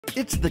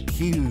It's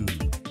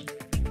theCUBE,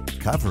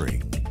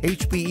 covering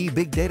HPE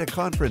Big Data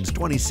Conference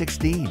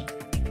 2016.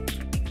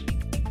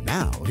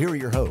 Now, here are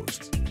your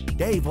hosts,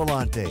 Dave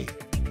Vellante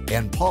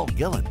and Paul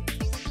Gillen.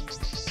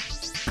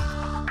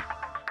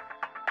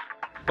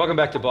 Welcome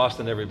back to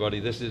Boston, everybody.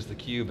 This is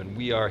theCUBE, and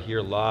we are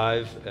here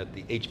live at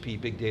the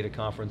HPE Big Data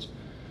Conference.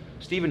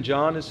 Stephen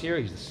John is here,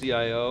 he's the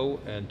CIO,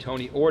 and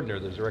Tony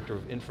Ordner, the Director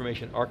of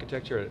Information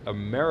Architecture at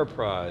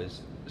AmeriPride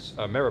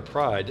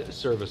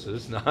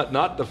Services,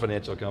 not the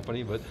financial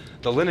company, but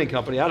the linen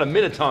company out of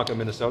Minnetonka,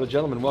 Minnesota.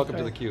 Gentlemen, welcome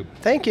to theCUBE.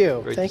 Thank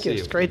you, Thank you.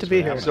 It's great to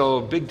be here.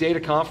 So, Big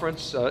Data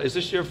Conference, is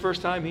this your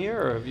first time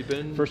here, or have you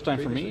been? First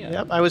time for me.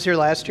 Yep, I was here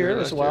last year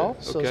as well,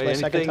 so it's my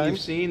second time. Anything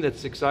you've seen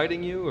that's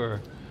exciting you,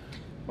 or?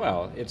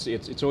 Well,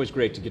 it's always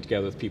great to get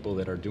together with people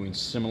that are doing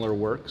similar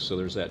work, so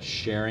there's that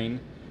sharing.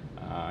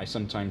 I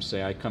sometimes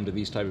say I come to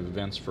these type of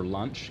events for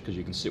lunch because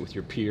you can sit with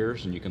your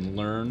peers and you can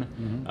learn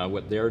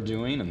what they're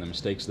doing and the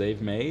mistakes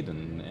they've made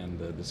and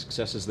the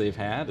successes they've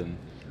had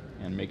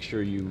and make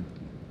sure you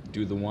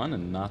do the one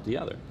and not the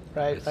other.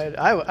 Right,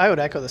 I would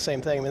echo the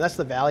same thing. I mean, that's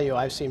the value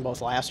I've seen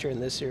both last year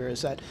and this year,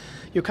 is that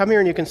you come here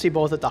and you can see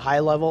both at the high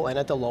level and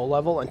at the low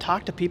level and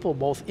talk to people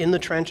both in the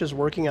trenches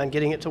working on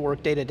getting it to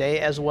work day to day,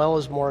 as well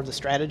as more of the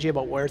strategy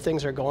about where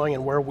things are going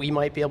and where we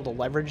might be able to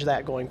leverage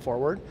that going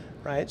forward.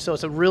 Right, so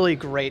it's a really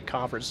great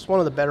conference. It's one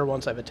of the better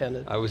ones I've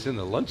attended. I was in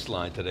the lunch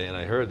line today and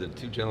I heard the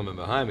two gentlemen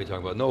behind me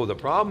talking about, no, the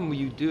problem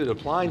you did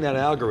applying that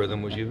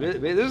algorithm was this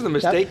is the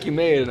mistake you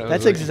made.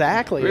 That's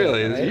exactly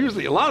really, it, right?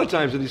 Usually, a lot of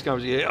times in these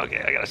conversations,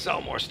 okay, I got to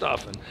sell more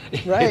stuff. And,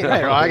 right,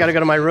 well, I got to go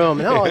to my room.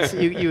 No,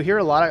 you hear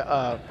a lot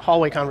of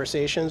hallway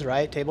conversations,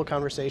 right, table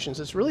conversations.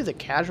 It's really the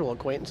casual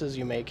acquaintances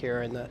you make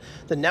here and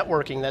the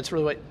networking, that's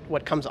really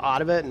what comes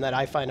out of it and that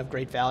I find of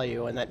great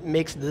value and that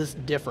makes this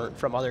different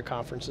from other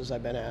conferences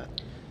I've been at.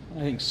 I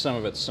think some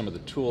of it's some of the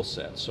tool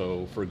set.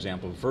 So for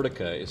example,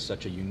 Verita is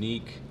such a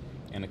unique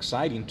and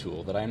exciting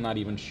tool that I'm not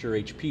even sure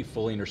HP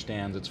fully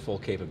understands its full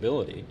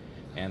capability.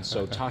 And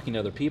so talking to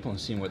other people and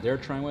seeing what they're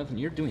trying with, and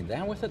you're doing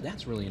that with it,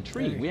 that's really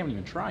intriguing. We haven't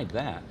even tried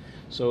that.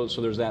 So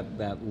there's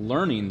that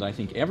learning that I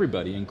think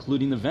everybody,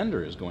 including the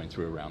vendor, is going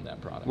through around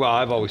that product. Well,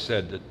 I've always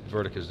said that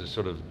Verita is this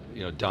sort of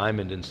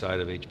diamond inside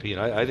of HP,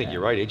 and I think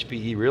you're right,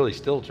 HPE really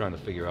still trying to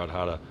figure out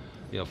how to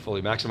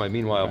fully maximize.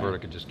 Meanwhile,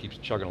 Verita just keeps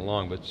chugging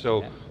along. But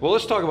well,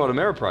 let's talk about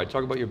AmeriPride.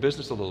 Talk about your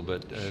business a little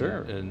bit.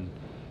 Sure. And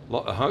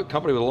a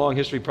company with a long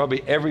history,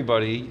 probably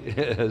everybody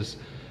has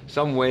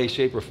some way,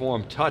 shape, or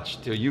form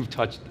touched, or you've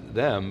touched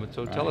them.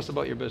 So tell us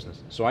about your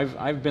business. So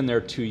I've been there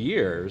 2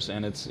 years,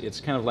 and it's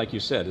kind of like you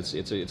said.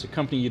 It's a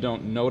company you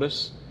don't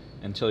notice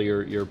until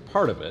you're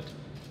part of it.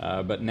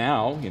 But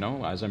now,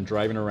 as I'm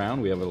driving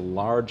around, we have a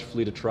large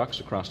fleet of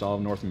trucks across all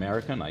of North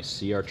America, and I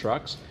see our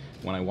trucks.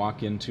 When I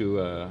walk into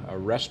a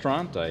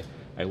restaurant, I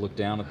look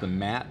down at the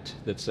mat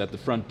that's at the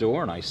front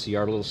door and I see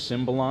our little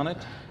symbol on it.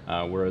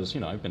 Whereas,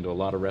 I've been to a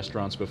lot of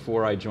restaurants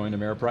before I joined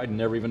AmeriPride and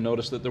never even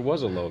noticed that there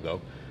was a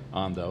logo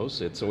on those.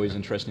 It's always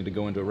interesting to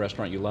go into a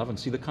restaurant you love and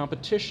see the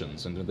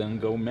competitions and to then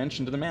go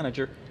mention to the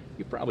manager,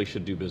 you probably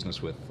should do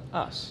business with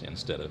us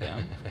instead of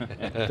them.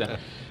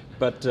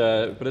 But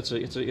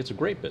it's a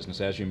great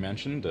business, as you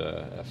mentioned,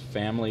 a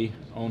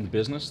family-owned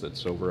business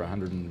that's over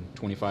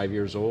 125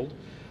 years old.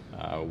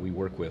 We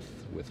work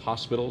with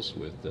hospitals,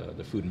 with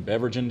the food and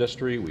beverage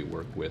industry. We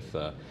work with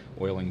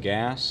oil and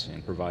gas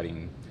in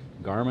providing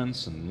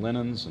garments and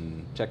linens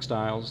and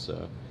textiles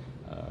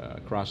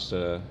across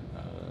the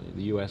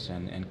US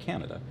and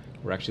Canada.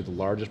 We're actually the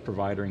largest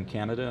provider in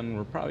Canada, and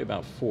we're probably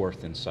about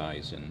fourth in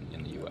size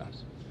in the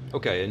US.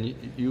 Okay, and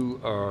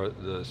you are,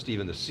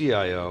 Stephen, the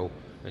CIO,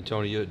 and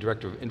Tony, you're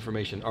Director of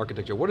Information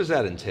Architecture. What does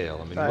that entail?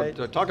 I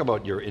mean, talk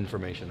about your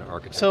information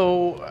architecture.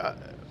 So,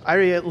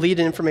 I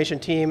lead an information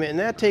team, and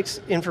that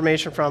takes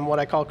information from what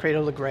I call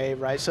cradle to grave,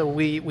 right? So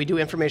we do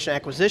information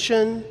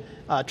acquisition,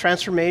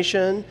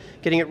 transformation,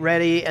 getting it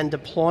ready, and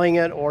deploying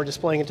it or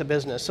displaying it to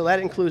business. So that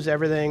includes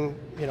everything,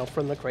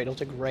 from the cradle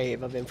to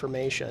grave of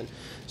information.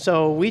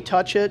 So we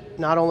touch it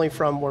not only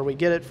from where we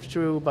get it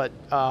through, but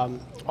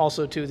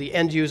also to the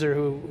end user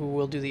who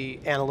will do the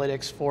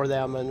analytics for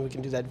them, and we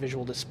can do that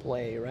visual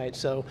display, right?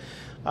 So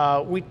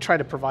we try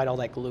to provide all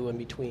that glue in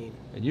between.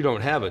 And you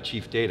don't have a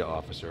chief data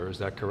officer, is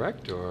that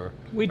correct? Or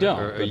we don't.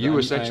 Are you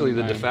essentially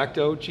the de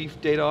facto chief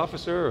data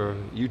officer, or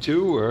you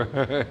too,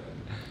 or?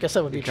 Guess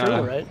that would be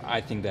true, right?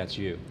 I think that's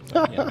you.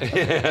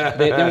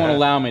 They won't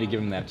allow me to give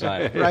them that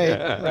title.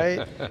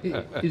 Right.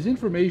 Is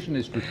information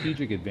a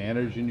strategic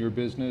advantage in your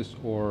business,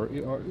 or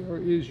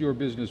is your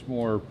business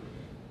more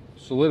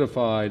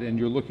solidified and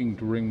you're looking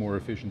to wring more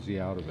efficiency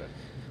out of it?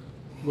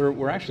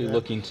 We're actually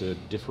looking to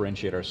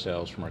differentiate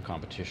ourselves from our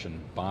competition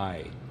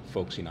by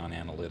focusing on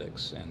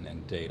analytics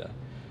and data.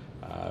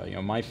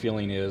 My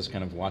feeling is,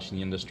 kind of watching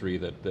the industry,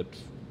 that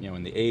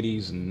in the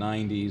 80s and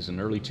 90s and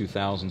early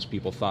 2000s,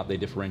 people thought they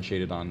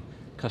differentiated on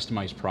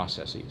customized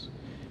processes.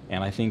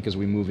 And I think as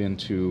we move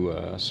into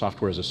a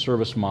software as a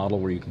service model,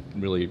 where you can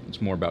really, it's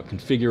more about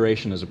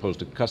configuration as opposed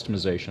to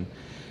customization,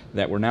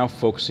 that we're now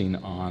focusing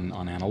on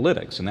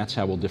analytics, and that's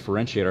how we'll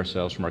differentiate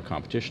ourselves from our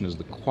competition, is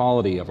the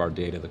quality of our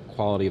data, the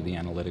quality of the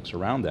analytics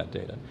around that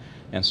data.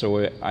 And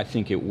so I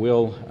think it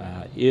will,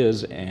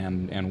 is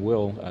and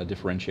will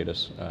differentiate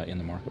us in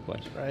the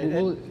marketplace. Right.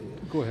 Well,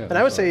 go ahead. And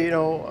I would say,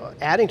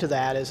 adding to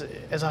that is,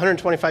 as a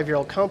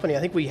 125-year-old company, I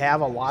think we have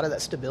a lot of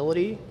that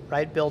stability,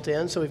 right, built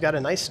in. So we've got a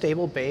nice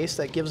stable base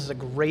that gives us a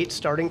great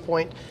starting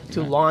point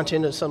to launch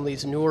into some of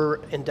these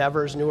newer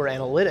endeavors, newer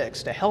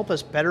analytics to help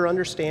us better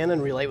understand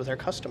and relate with our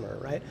customer,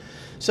 right?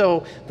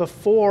 So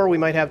before we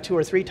might have 2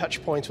 or 3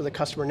 touch points with a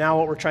customer. Now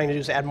what we're trying to do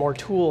is add more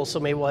tools. So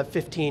maybe we'll have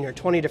 15 or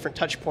 20 different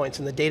touch points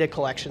in the data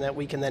collection that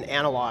we can then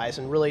analyze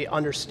and really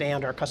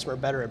understand our customer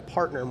better and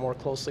partner more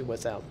closely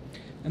with them.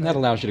 And that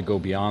allows you to go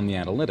beyond the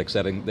analytics.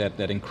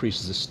 That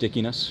increases the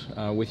stickiness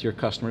with your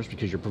customers,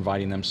 because you're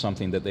providing them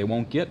something that they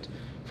won't get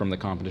from the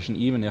competition,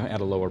 even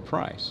at a lower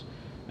price.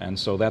 And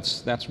so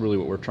that's really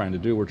what we're trying to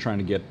do. We're trying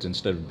to get,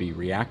 instead of be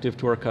reactive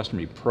to our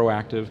customer, be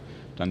proactive,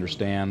 to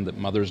understand that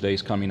Mother's Day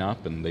is coming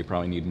up and they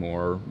probably need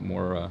more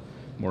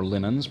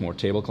linens, more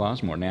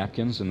tablecloths, more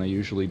napkins than they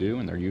usually do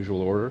in their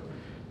usual order.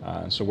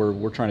 So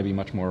we're trying to be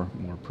much more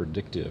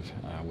predictive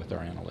with our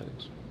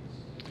analytics.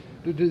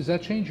 Does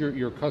that change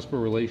your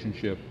customer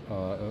relationship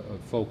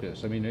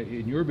focus? I mean,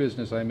 in your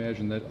business, I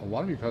imagine that a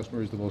lot of your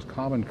customers, the most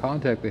common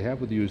contact they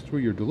have with you is through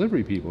your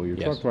delivery people, your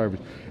truck drivers.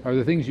 Are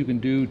there things you can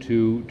do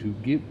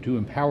to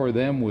empower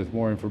them with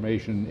more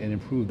information and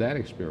improve that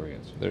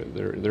experience?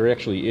 There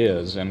actually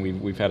is, and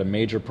we've had a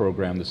major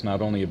program that's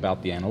not only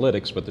about the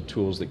analytics, but the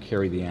tools that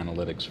carry the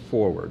analytics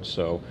forward.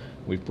 So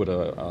we've put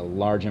a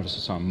large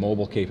emphasis on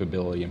mobile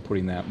capability and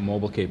putting that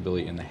mobile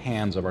capability in the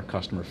hands of our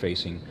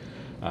customer-facing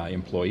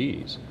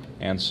employees.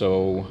 And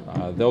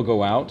so they'll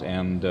go out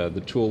and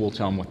the tool will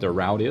tell them what their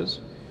route is,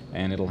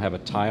 and it'll have a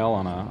tile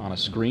on a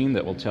screen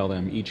that will tell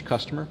them each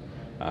customer.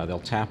 They'll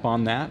tap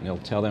on that and it'll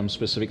tell them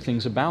specific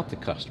things about the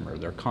customer.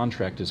 Their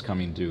contract is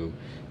coming due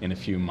in a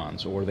few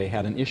months, or they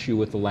had an issue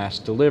with the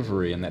last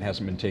delivery and that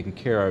hasn't been taken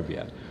care of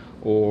yet,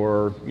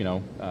 or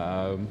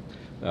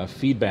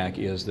feedback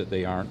is that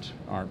they aren't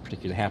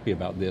particularly happy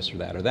about this or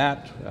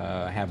that.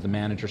 Have the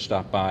manager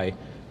stop by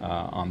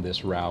on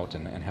this route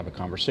and have a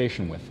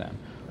conversation with them,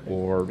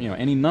 or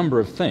any number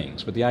of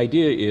things. But the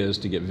idea is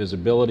to get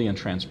visibility and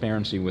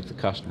transparency with the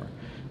customer.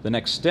 The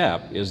next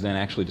step is then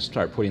actually to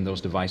start putting those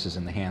devices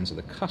in the hands of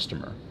the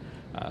customer,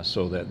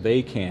 so that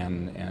they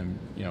can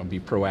be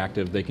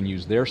proactive. They can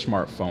use their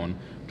smartphone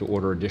to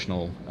order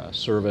additional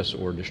service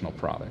or additional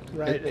product.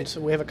 Right, and so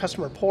we have a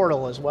customer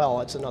portal as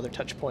well. It's another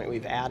touch point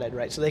we've added,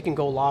 right? So they can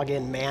go log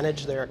in,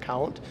 manage their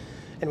account,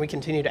 and we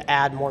continue to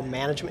add more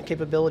management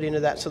capability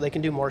into that so they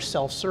can do more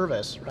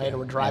self-service, right? And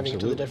we're driving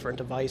to the different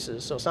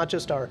devices. So it's not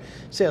just our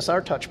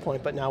CSR touch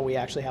point, but now we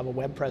actually have a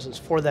web presence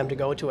for them to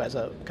go to as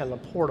a kind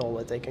of a portal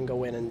that they can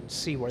go in and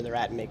see where they're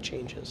at and make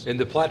changes. And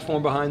the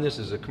platform behind this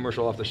is a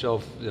commercial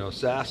off-the-shelf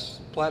SaaS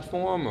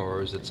platform,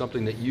 or is it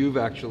something that you've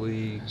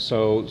actually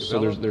So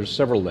there's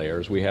several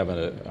layers. We have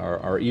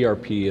our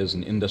ERP is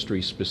an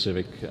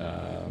industry-specific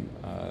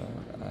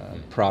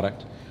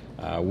product.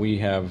 We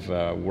have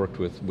worked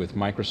with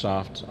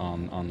Microsoft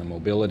on the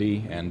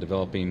mobility and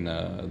developing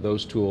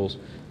those tools.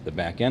 The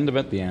back end of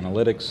it, the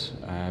analytics,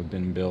 have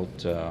been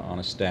built on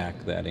a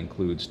stack that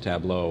includes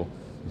Tableau,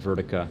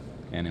 Verita,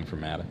 and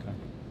Informatica.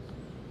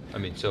 I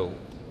mean, so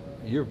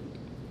you're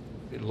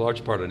in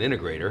large part an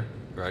integrator,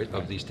 right,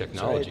 of these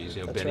technologies.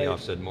 That's right. Benioff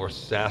said more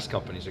SaaS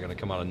companies are going to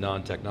come out of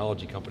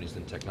non-technology companies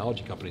than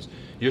technology companies.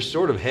 You're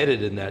sort of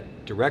headed in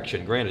that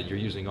direction. Granted, you're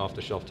using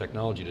off-the-shelf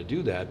technology to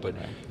do that, but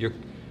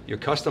you're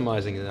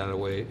customizing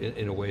it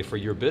in a way for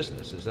your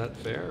business. Is that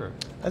fair?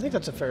 I think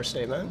that's a fair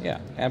statement.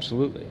 Yeah,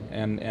 absolutely.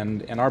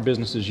 And our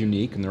business is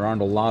unique, and there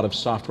aren't a lot of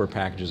software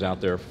packages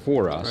out there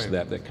for us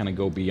that kind of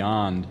go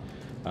beyond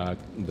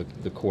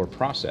the core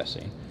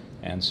processing.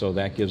 And so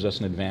that gives us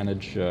an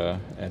advantage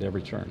at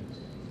every turn.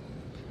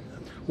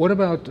 What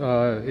about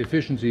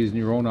efficiencies in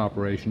your own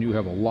operation? You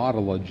have a lot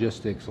of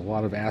logistics, a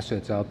lot of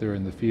assets out there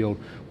in the field.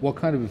 What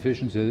kind of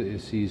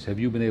efficiencies have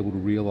you been able to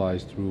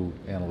realize through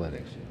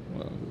analytics?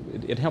 Well,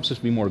 it helps us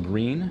be more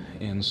green,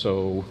 and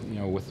so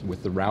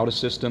with the route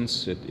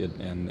assistance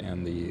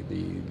and the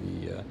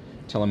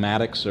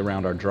telematics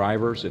around our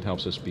drivers, it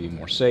helps us be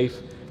more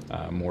safe,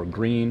 more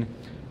green.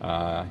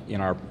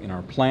 In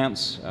our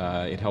plants,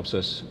 it helps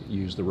us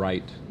use the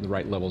right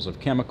levels of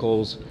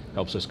chemicals,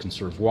 helps us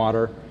conserve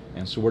water.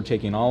 And so we're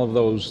taking all of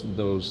those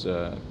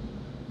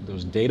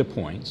data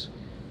points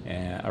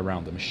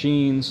around the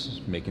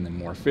machines, making them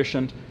more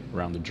efficient,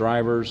 around the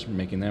drivers,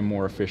 making them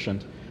more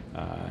efficient,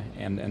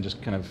 and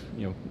just kind of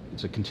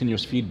it's a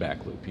continuous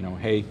feedback loop.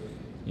 Hey,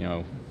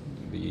 the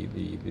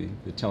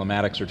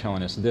telematics are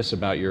telling us this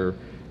about your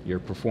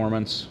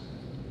performance.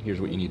 Here's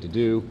what you need to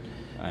do.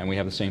 And we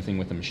have the same thing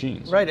with the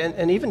machines. Right,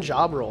 and even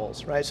job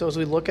roles, right? So as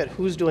we look at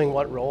who's doing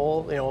what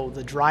role,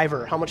 the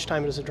driver, how much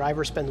time does the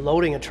driver spend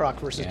loading a truck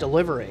versus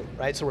delivering,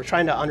 right? So we're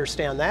trying to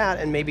understand that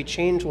and maybe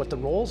change what the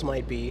roles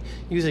might be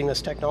using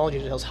this technology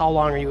to tell us how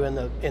long are you in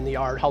the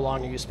yard, how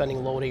long are you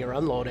spending loading or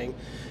unloading,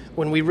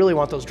 when we really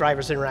want those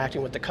drivers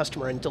interacting with the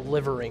customer and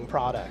delivering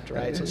product,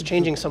 right? So it's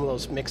changing some of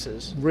those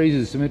mixes.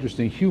 Raises some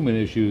interesting human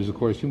issues, of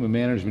course, human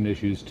management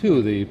issues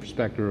too, the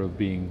specter of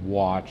being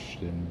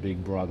watched and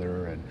Big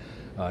Brother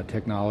and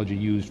technology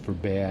used for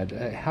bad.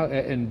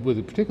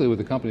 Particularly with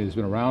a company that's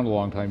been around a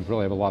long time, you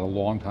probably have a lot of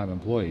long-time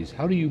employees.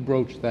 How do you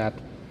broach that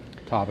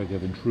topic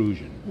of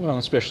intrusion? Well,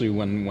 especially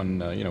when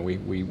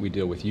we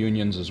deal with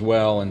unions as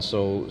well, and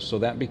so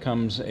that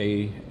becomes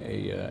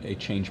a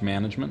change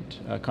management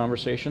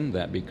conversation.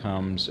 That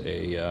becomes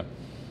a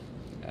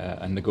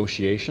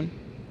negotiation,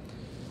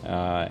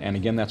 and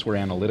again, that's where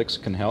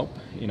analytics can help.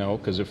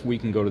 Because if we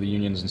can go to the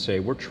unions and say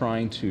we're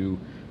trying to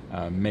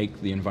make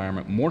the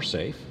environment more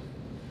safe,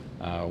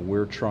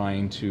 we're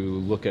trying to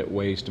look at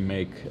ways to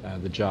make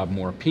the job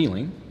more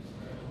appealing.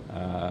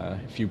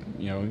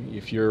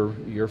 If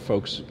your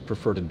folks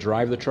prefer to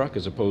drive the truck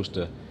as opposed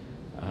to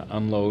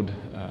unload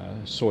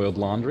soiled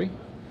laundry,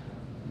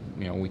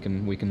 we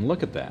can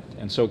look at that.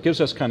 And so it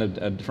gives us kind of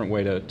a different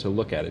way to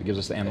look at it. It gives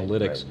us the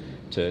analytics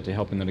to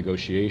help in the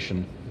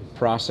negotiation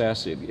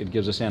process. It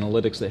gives us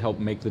analytics that help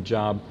make the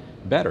job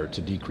better,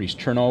 to decrease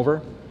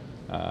turnover.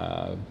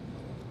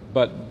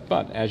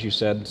 But as you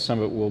said, some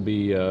of it will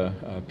be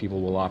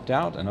people will opt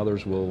out, and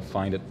others will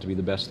find it to be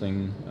the best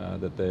thing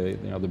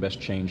the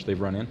best change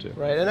they've run into.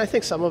 Right, and I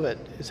think some of it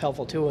is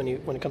helpful too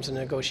when it comes to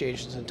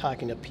negotiations and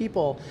talking to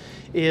people.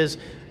 Is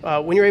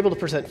when you're able to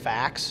present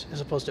facts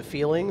as opposed to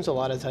feelings. A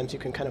lot of times you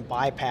can kind of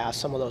bypass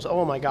some of those.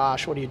 Oh my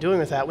gosh, what are you doing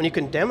with that? When you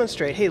can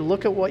demonstrate, hey,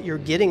 look at what you're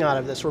getting out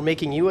of this. We're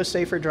making you a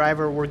safer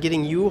driver. We're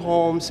getting you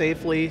home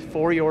safely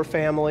for your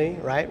family.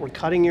 Right, we're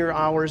cutting your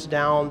hours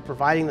down,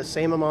 providing the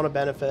same amount of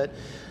benefit,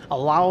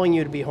 allowing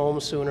you to be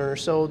home sooner.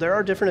 So there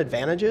are different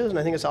advantages, and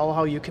I think it's all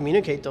how you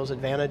communicate those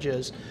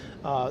advantages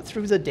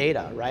through the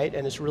data, right?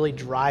 And it's really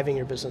driving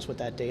your business with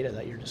that data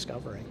that you're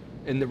discovering.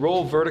 And the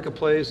role Verita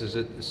plays, does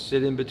it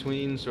sit in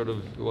between sort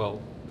of,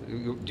 well,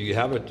 do you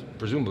have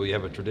presumably you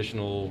have a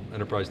traditional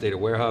enterprise data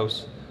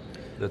warehouse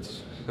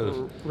that's kind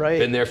of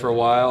been there for a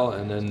while,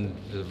 and then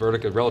the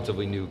Verita,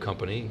 relatively new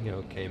company,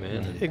 came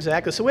in.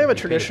 Exactly. So we have a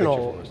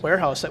traditional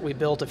warehouse that we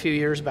built a few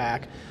years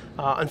back.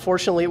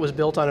 Unfortunately, it was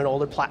built on an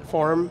older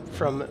platform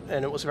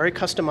and it was very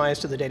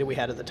customized to the data we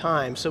had at the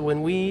time. So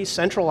when we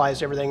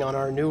centralized everything on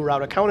our new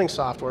route accounting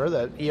software,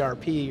 the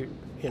ERP,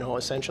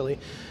 essentially,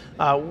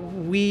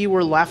 we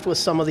were left with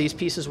some of these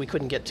pieces we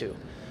couldn't get to.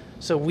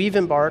 So we've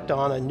embarked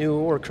on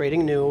we're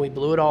creating new, we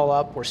blew it all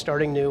up, we're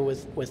starting new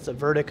with the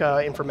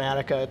Verita,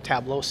 Informatica,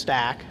 Tableau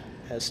stack,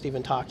 as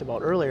Stephen talked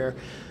about earlier.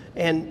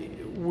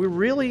 And we're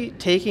really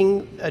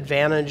taking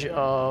advantage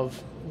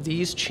of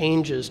these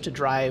changes to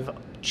drive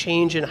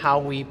change in how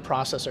we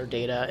process our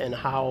data and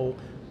how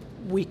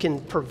we can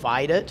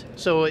provide it.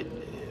 So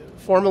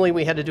formerly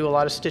we had to do a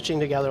lot of stitching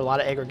together, a lot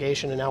of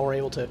aggregation, and now we're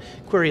able to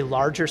query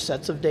larger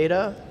sets of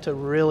data to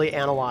really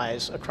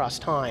analyze across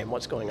time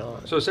what's going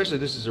on. So essentially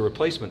this is a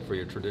replacement for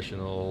your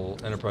traditional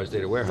enterprise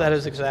data warehouse. That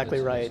is exactly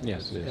right.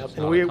 Yes, it is. Yep.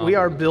 And we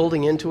are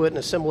building into it in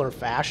a similar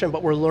fashion,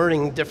 but we're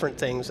learning different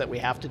things that we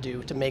have to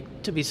do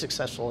to be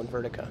successful in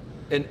Vertica.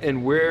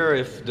 And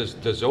where,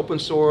 does open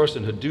source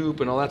and Hadoop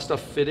and all that stuff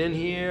fit in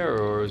here,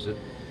 or is it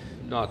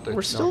not?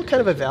 We're still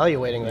kind of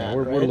evaluating that.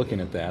 We're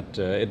looking at that.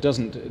 It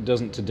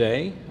doesn't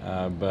today,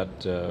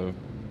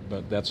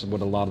 but that's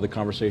what a lot of the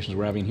conversations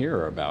we're having here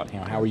are about.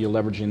 How are you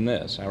leveraging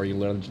this? How are you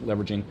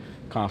leveraging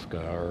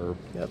Kafka or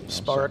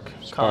Spark,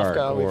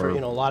 Kafka? We've heard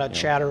a lot of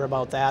chatter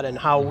about that and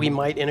how we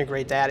might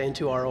integrate that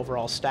into our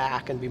overall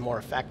stack and be more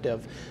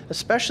effective,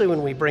 especially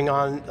when we bring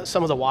on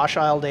some of the wash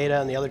aisle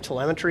data and the other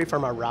telemetry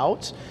from our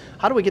routes.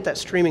 How do we get that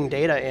streaming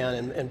data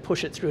in and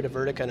push it through to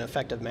Vertica in an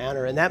effective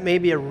manner? And that may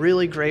be a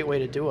really great way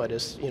to do it,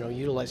 is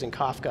utilizing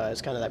Kafka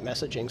as kind of that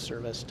messaging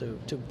service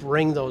to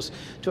bring those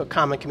to a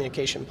common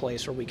communication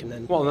place where we can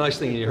then. Well, the nice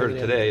thing you heard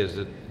today is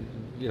that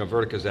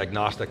Vertica is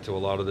agnostic to a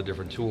lot of the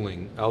different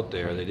tooling out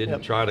there. They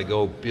didn't try to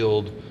go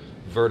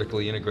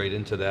vertically integrate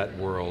into that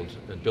world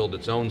and build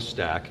its own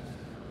stack.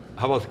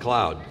 How about the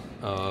cloud?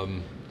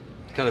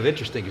 It's kind of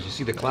interesting because you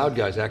see the cloud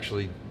guys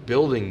actually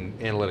building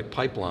analytic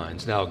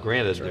pipelines. Now,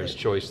 granted, there's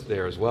choice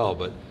there as well,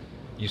 but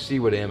you see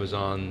what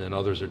Amazon and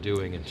others are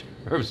doing in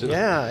terms of...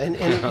 Yeah,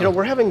 and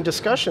we're having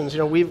discussions.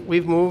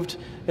 We've moved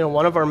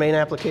one of our main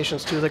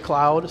applications to the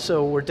cloud,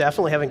 so we're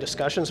definitely having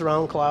discussions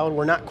around cloud.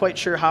 We're not quite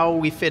sure how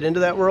we fit into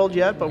that world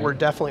yet, but we're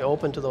definitely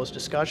open to those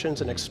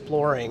discussions and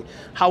exploring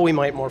how we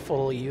might more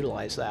fully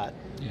utilize that.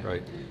 Yeah.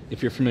 Right.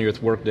 If you're familiar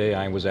with Workday,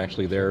 I was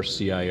actually their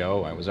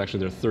CIO. I was actually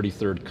their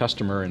 33rd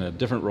customer in a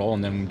different role,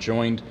 and then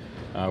joined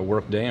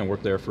Workday and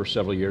worked there for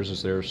several years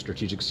as their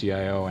strategic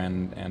CIO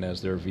and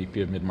as their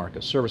VP of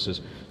mid-market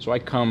services. So I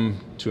come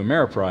to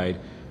AmeriPride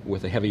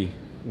with a heavy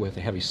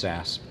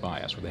SaaS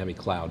bias, with a heavy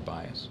cloud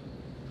bias.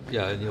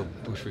 Yeah, and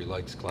Boucherie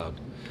likes cloud.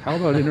 How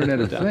about Internet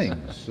of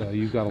Things?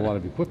 You've got a lot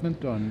of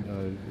equipment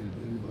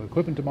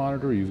to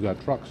monitor. You've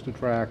got trucks to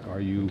track.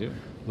 Are you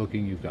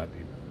looking? You've got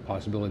the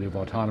possibility of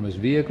autonomous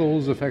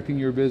vehicles affecting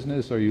your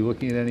business. Are you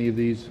looking at any of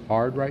these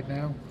hard right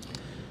now?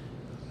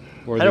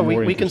 Or are I they know more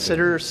we interested?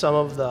 consider some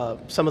of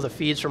the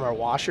feeds from our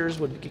washers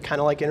would be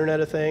kind of like Internet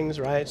of Things,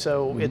 right?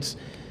 So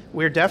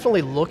we're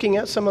definitely looking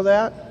at some of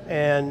that,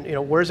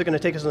 and where is it going to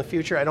take us in the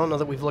future? I don't know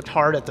that we've looked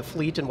hard at the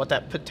fleet and what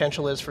that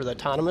potential is for the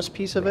autonomous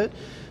piece of it,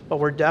 but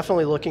we're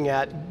definitely looking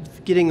at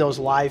getting those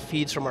live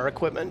feeds from our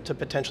equipment to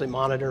potentially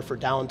monitor for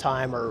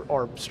downtime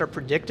or start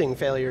predicting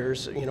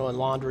failures, in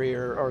laundry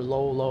or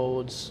low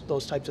loads,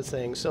 those types of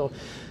things. So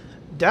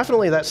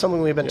definitely that's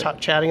something we've been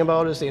chatting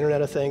about, is the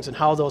Internet of Things and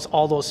how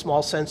all those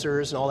small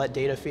sensors and all that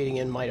data feeding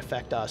in might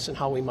affect us and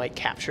how we might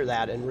capture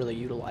that and really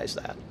utilize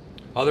that.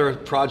 Other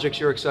projects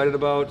you're excited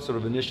about, sort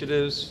of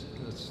initiatives?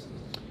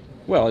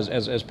 Well,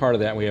 as part of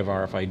that, we have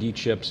RFID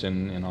chips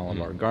in all of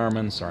our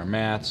garments, our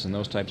mats, and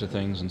those types of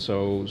things. And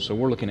so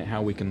we're looking at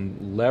how we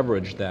can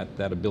leverage that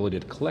ability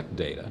to collect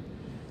data,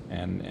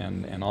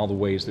 and all the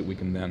ways that we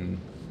can then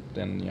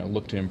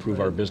look to improve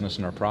our business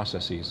and our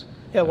processes.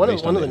 Yeah, one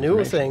of the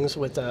newer things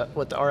with the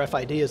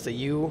RFID is the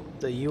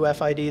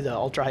UFID, the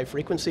ultra high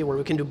frequency, where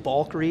we can do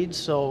bulk reads.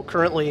 So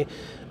currently, in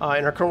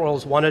our current world,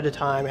 is one at a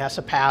time. It has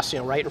to pass,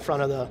 right in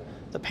front of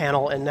the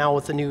panel. And now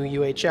with the new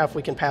UHF,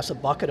 we can pass a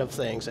bucket of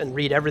things and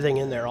read everything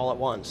in there all at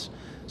once.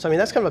 So I mean,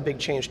 that's kind of a big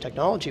change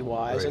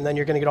technology-wise. Right. And then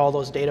you're going to get all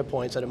those data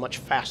points at a much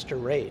faster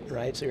rate,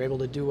 right? So you're able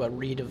to do a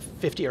read of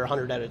 50 or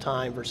 100 at a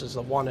time versus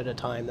the one at a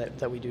time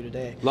that we do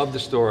today. Love the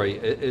story.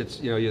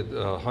 It's you're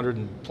a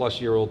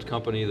 100-plus-year-old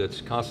company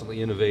that's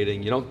constantly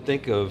innovating. You don't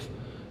think of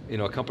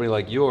a company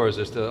like yours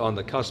as on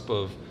the cusp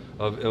of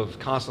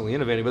constantly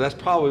innovating, but that's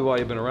probably why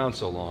you've been around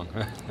so long.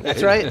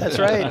 That's right, that's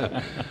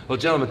right. Well,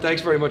 gentlemen,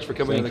 thanks very much for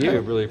coming in the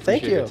cube. Really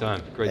appreciate your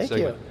time. Great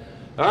segment.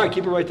 All right,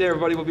 keep it right there,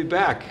 everybody. We'll be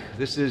back.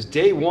 This is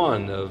day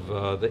one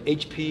of the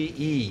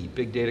HPE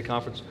Big Data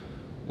Conference.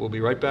 We'll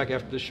be right back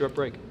after this short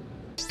break.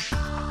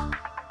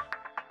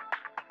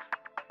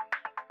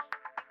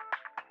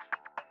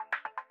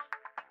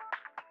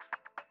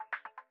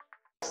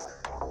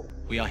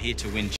 We are here to win.